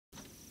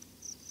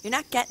You're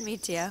not getting me,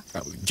 Tio. I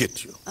will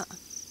get you.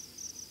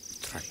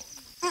 Try.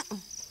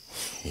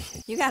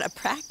 You gotta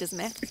practice,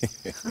 man.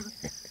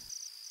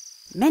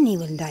 Many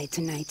will die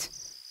tonight.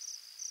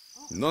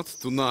 Not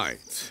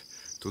tonight.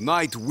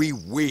 Tonight we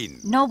win.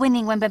 No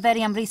winning when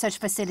Bavarian Research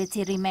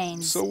Facility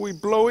remains. So we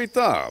blow it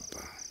up.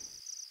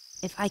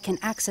 If I can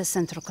access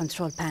Central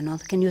Control Panel,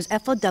 can use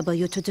FOW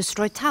to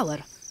destroy tower.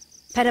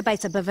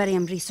 Petabytes of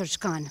Bavarian research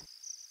gone.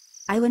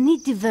 I will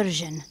need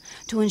diversion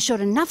to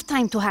ensure enough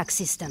time to hack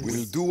systems.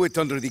 We'll do it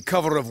under the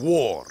cover of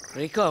war.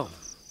 Rico,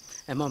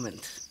 a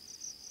moment.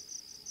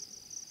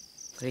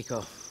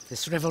 Rico,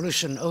 this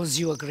revolution owes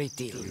you a great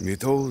deal.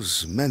 It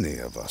owes many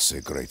of us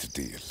a great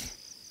deal.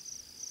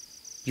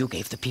 You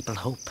gave the people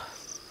hope.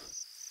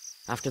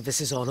 After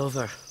this is all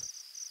over,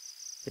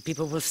 the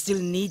people will still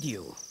need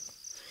you.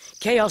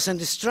 Chaos and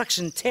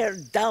destruction tear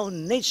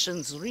down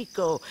nations,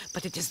 Rico,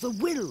 but it is the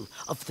will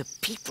of the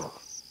people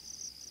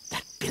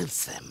that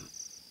builds them.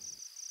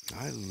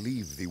 I'll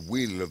leave the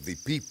will of the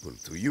people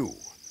to you.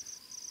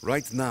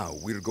 Right now,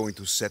 we're going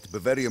to set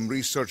Bavarian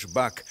research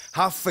back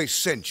half a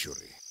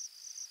century.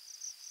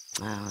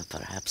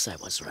 Perhaps I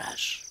was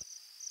rash.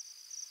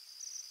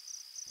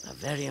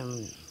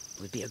 Bavarian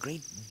would be a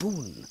great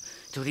boon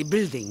to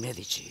rebuilding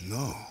Medici.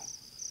 No.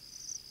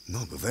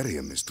 No,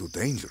 Bavarium is too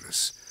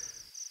dangerous.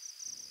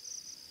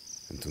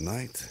 And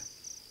tonight,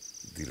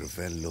 the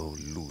Ravello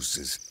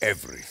loses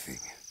everything.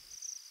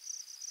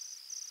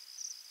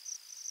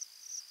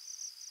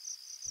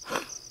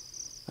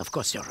 Of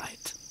course you're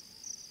right.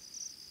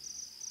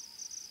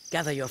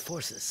 Gather your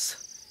forces.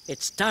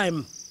 It's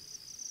time.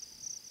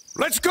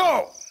 Let's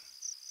go!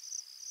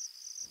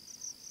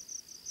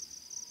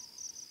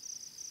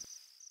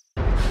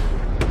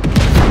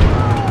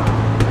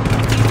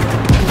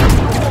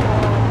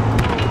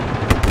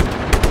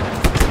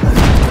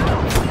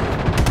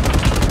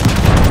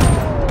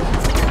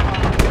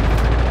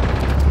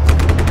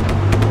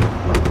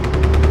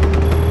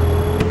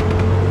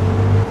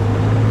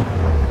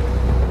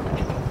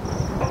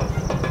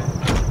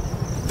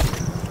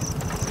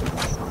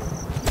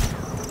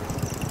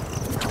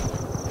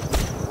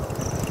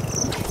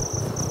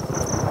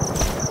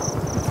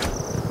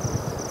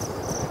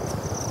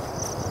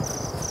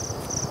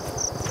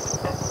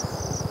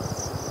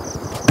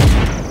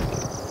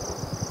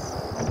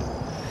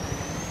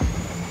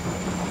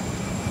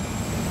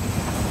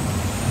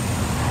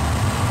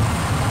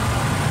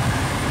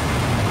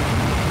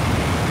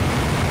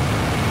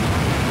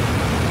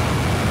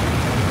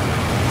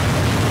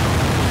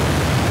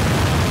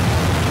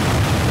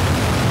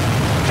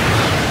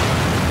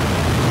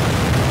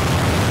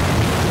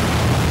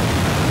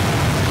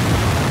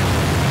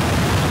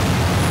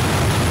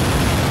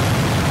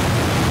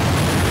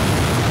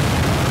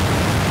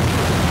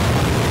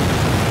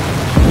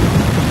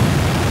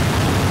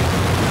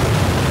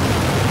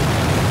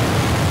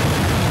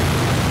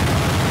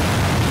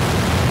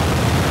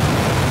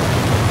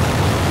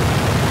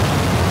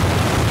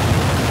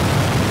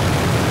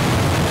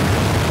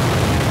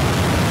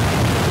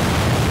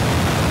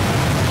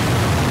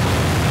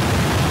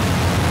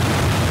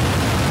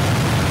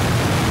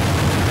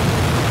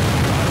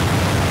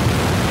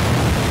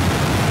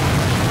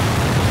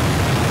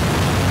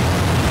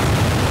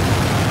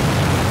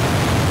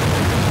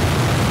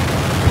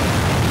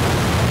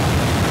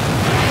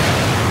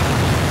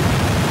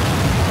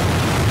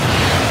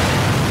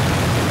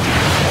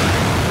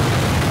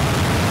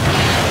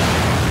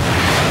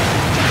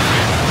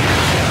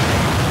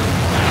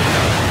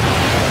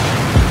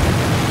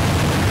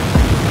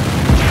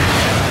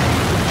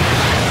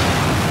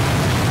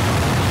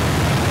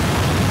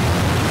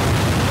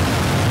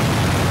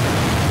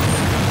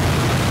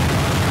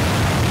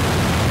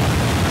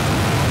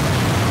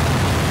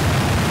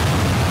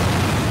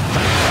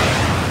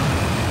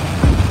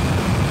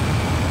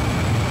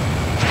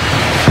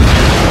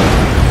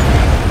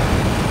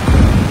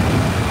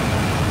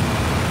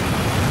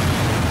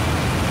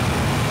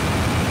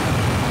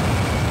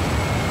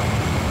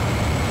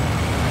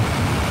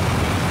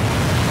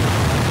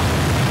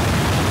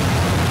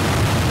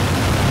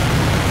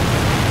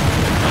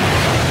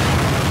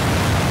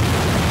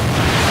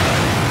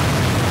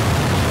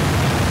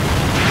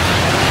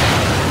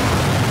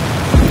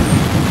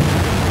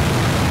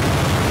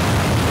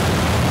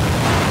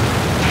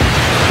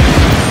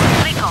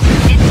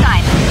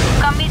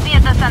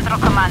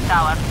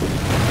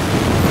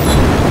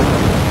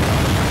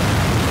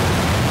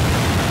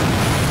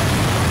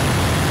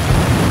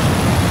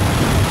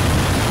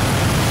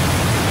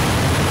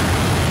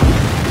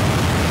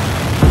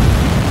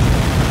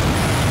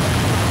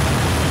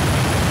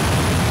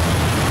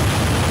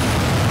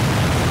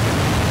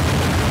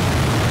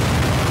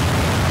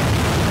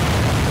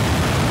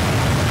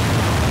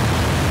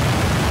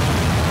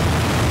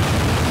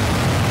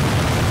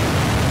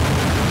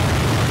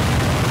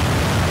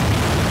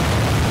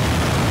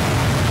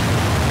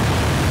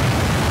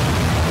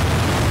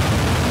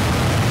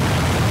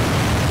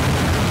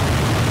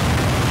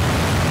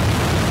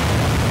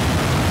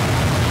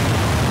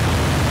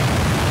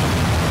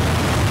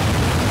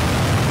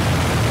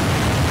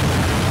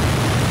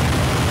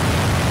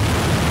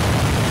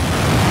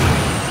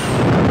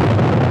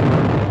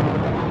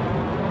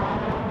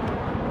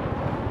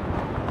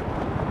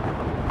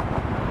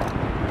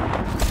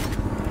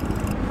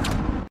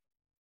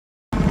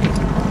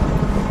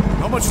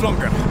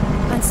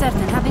 target?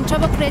 Uncertain. Having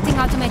trouble creating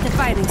automated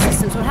firing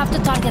systems. We'll have to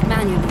target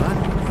manually.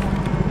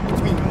 What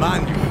do you mean,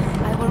 manually?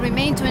 I will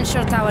remain to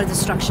ensure tower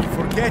destruction.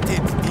 Forget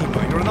it,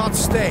 Dima. You're not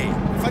staying.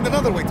 Find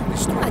another way to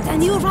destroy it.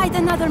 And you ride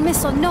another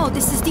missile. No,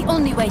 this is the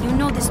only way. You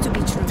know this to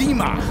be true.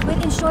 Dima!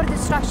 We'll ensure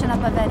destruction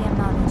of Bavarian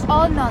knowledge.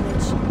 All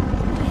knowledge.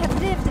 We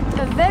have lived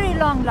a very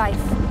long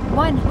life.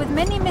 One with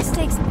many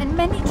mistakes and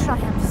many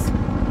triumphs.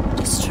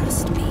 Just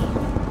trust me.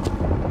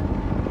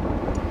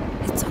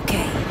 It's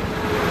okay.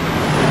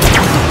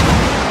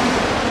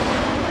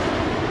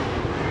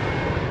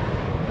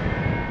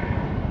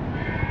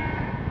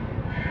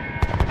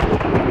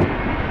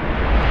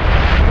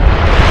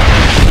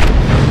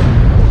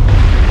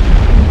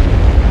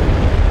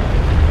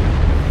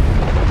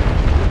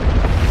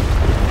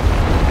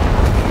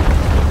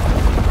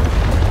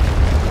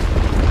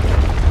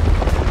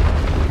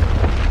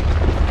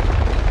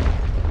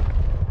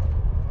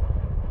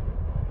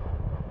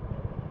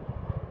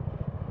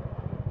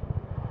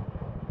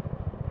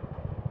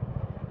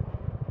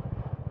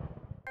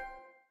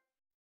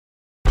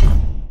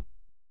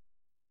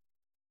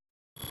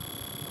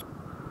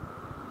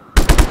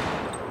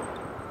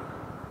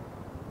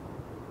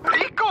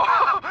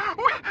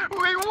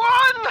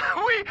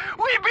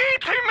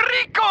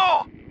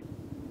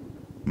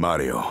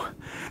 Mario,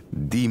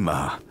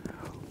 Dima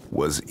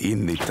was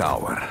in the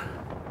tower.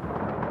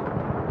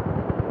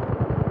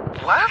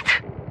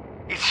 What?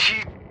 Is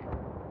she...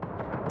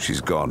 She's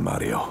gone,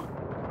 Mario.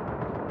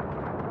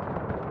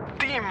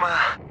 Dima?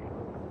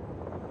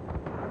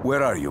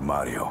 Where are you,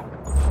 Mario?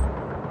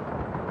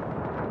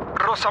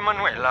 Rosa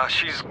Manuela,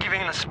 she's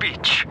giving a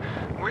speech.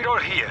 We're all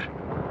here.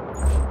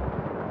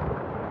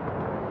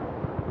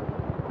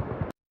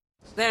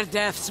 Their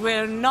deaths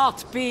will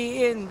not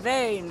be in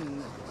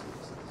vain.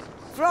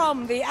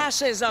 From the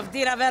ashes of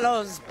Di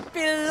Ravello's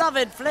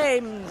beloved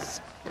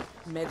flames,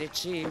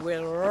 Medici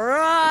will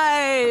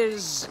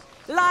rise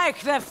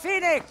like the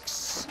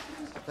phoenix.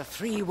 The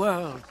free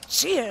world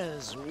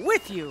cheers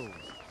with you.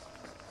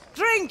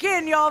 Drink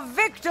in your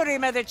victory,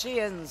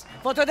 Medicians,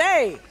 for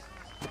today,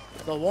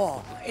 the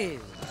war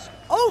is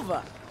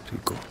over.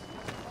 Rico.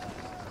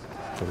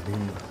 For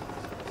Dima.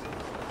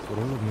 For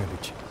all of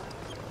Medici.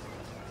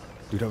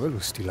 Di Ravello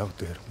is still out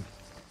there.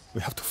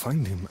 We have to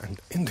find him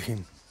and end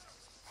him.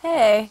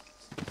 Hey,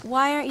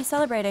 why aren't you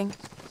celebrating?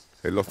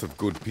 A lot of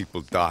good people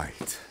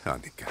died,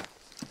 Annika.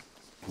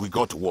 We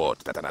got word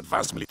that an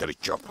advanced military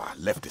chopper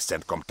left the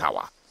CENTCOM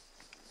tower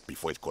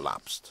before it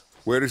collapsed.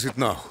 Where is it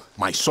now?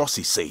 My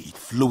sources say it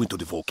flew into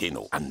the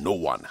volcano and no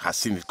one has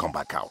seen it come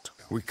back out.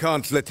 We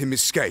can't let him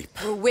escape.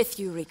 We're with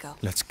you, Rico.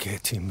 Let's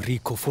get him,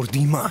 Rico, for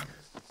Dima.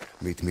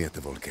 Meet me at the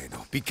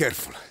volcano. Be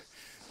careful.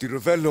 Di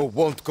Ravello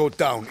won't go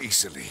down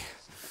easily.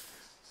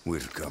 We're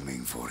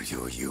coming for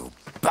you, you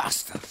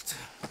bastard.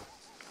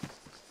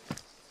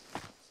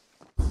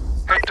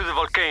 Head to the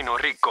volcano,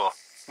 Rico.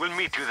 We'll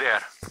meet you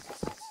there.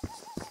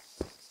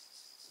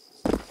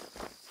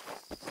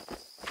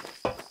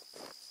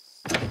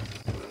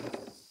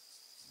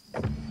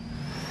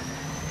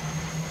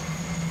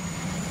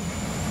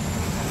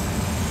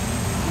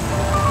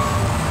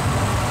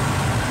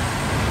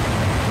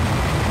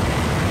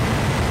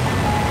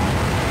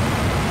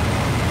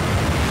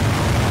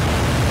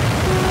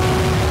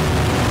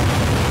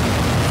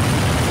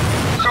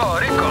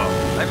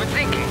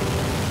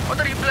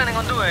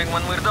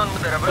 When we're done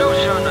with the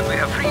revolution and we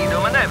have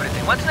freedom and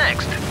everything, what's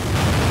next?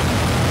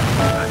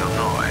 I don't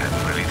know. I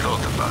haven't really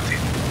thought about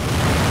it.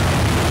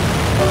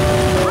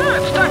 Well,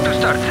 it's time to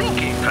start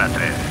thinking,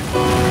 Fratre.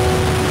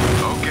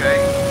 Okay,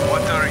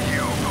 what are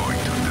you going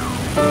to do?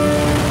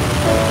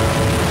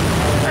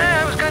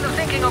 I was kind of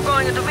thinking of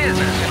going into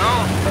business, you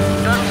know?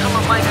 Turn some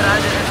of my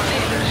garages into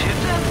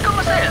dealerships and become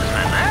a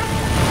salesman, eh?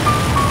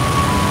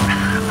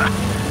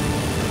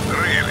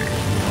 Really?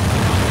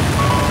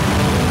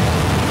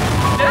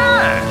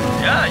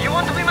 Yeah, you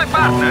want to be my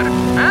partner?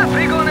 Huh?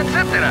 Frigon,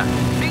 etc.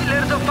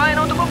 Dealers of fine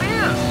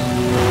automobiles.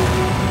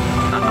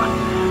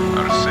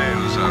 Our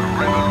sales are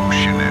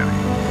revolutionary.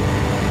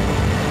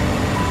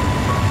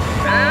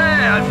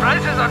 Hey, our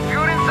prices are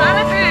pure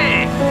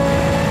insanity.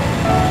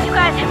 You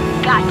guys have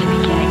got to be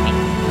kidding me.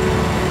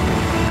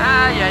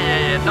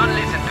 Yeah. Don't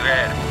listen to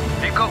her.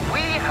 Because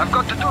we have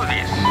got to do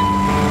this.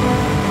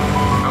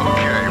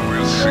 Okay,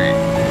 we'll see.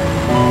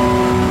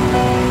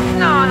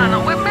 No.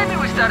 Maybe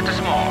we start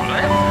small,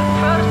 eh?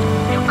 First,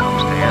 you come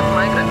stay at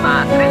my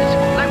grandmother's,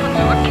 like when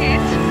we were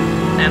kids.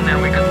 And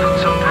then we can put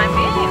some time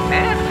in,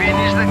 eh?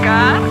 Finish the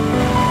car.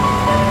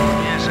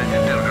 Yes, I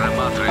can tell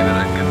Grandma that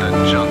I get that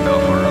junk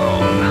off her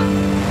lawn.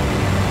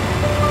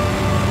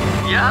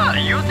 Yeah,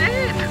 you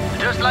did.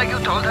 Just like you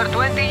told her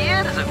 20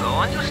 years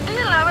ago, and you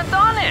still haven't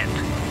done it.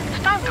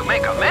 It's time to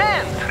make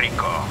amends,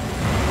 Rico.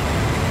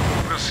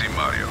 We'll see,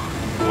 Mario.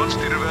 Once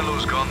Di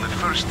Ravello's gone, the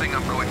first thing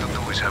I'm going to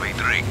do is have a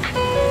drink.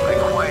 On a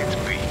quiet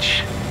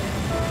beach.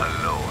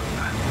 Alone.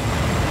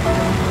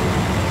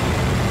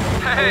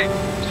 Hey,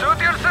 suit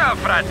yourself,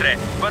 Fratre.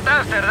 But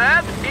after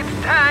that, it's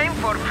time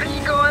for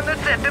Frigo and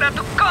etc.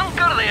 to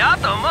conquer the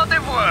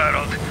automotive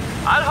world.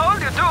 I'll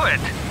hold you to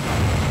it.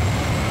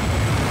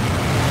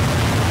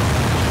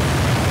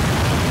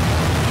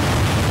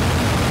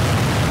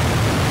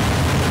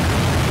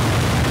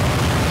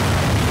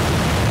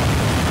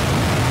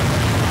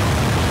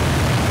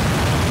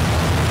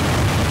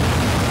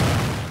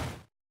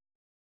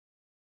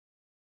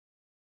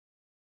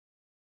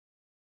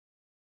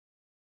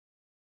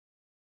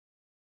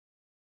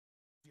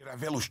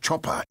 Ravello's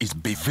chopper is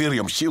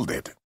Bavarium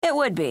shielded. It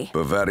would be.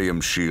 Bavarium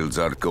shields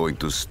aren't going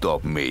to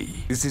stop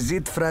me. This is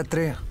it,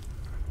 fratre.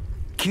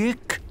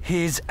 Kick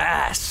his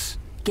ass.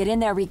 Get in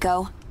there,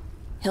 Rico.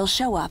 He'll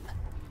show up.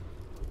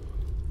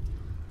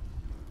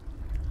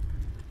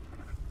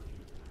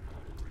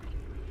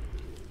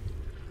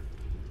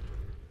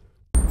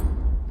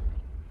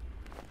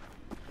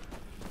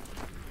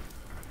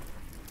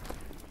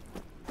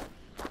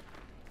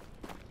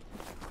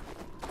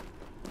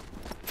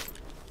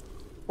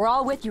 We're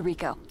all with you,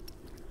 Rico.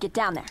 Get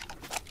down there.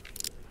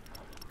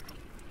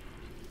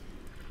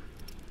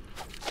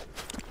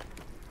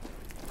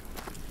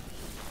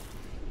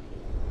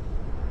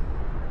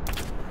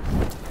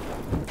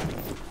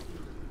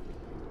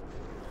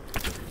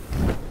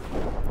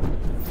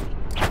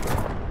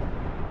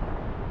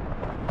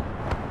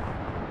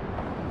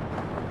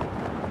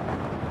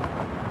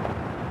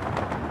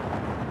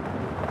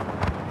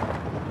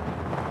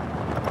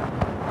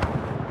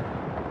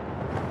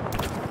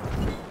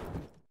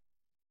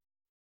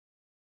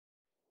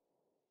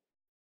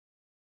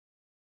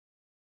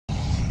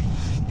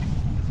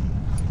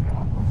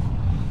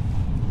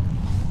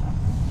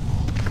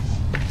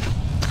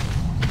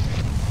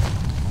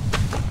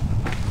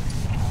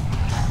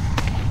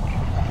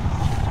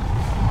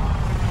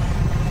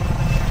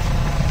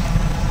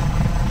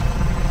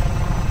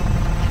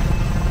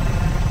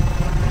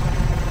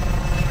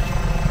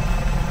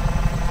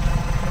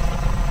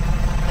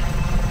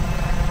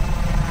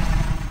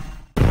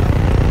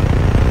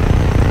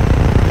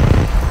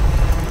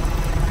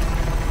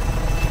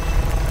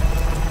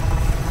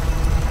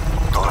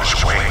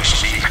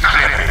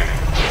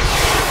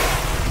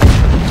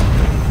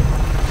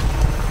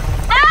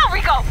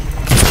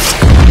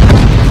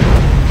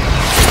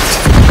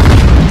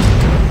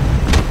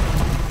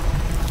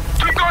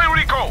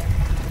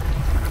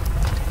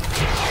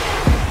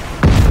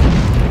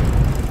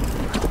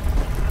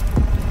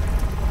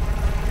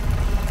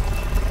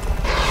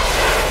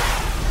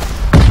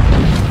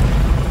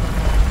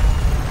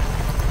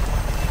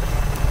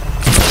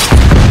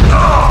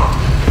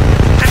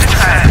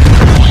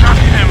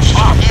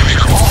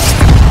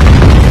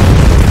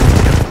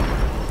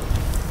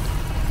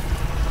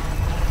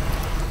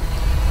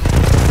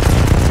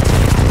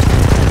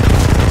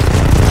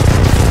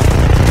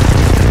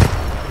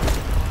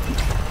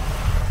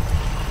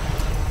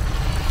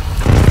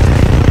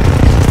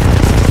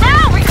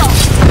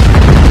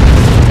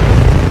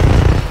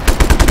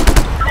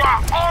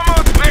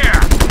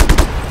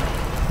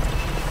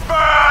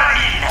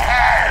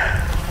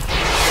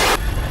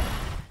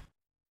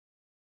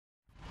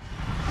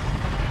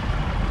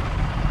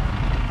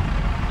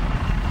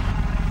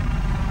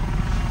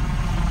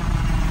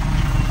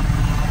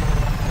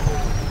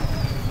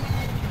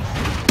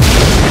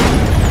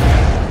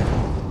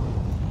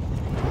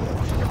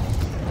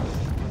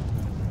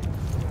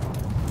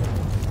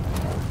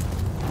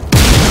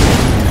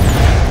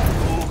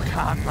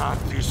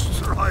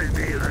 Destroy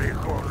me,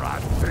 Rico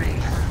Ratri.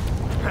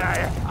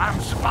 I'm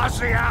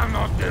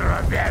Spaziano di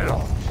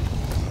Ravello.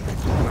 I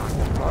do not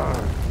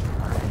burn.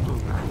 I do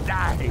not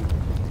die.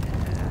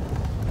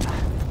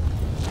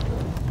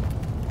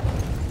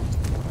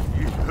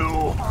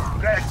 You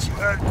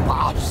wretched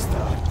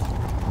bastard.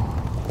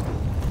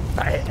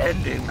 By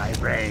ending my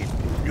reign,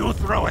 you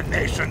throw a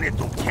nation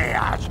into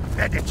chaos,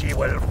 and it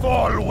will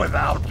fall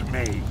without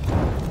me.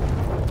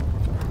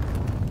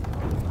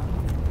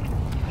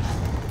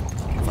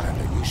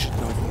 You should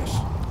know this.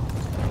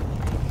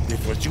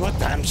 It was your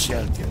damn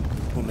Sheldon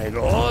who made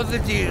all the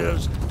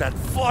deals that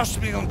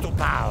forced me into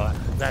power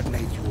that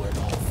made you an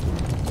awful.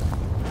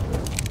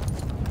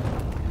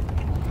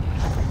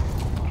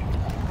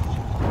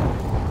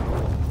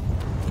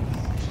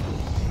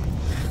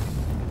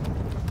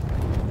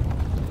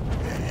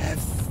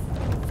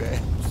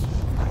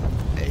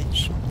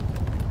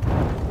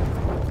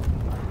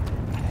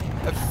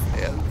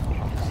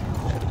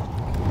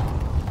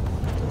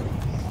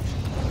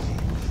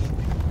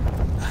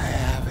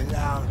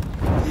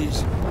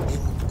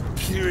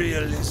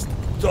 Imperialist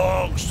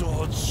dogs to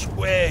hold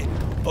sway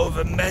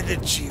over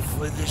Medici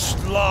for this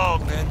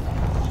long, and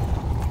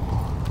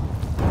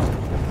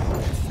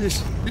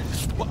this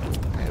is what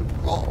I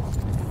want.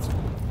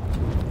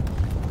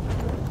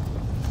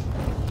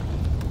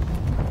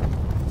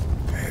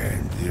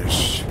 And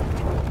this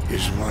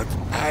is what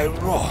I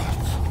wrought.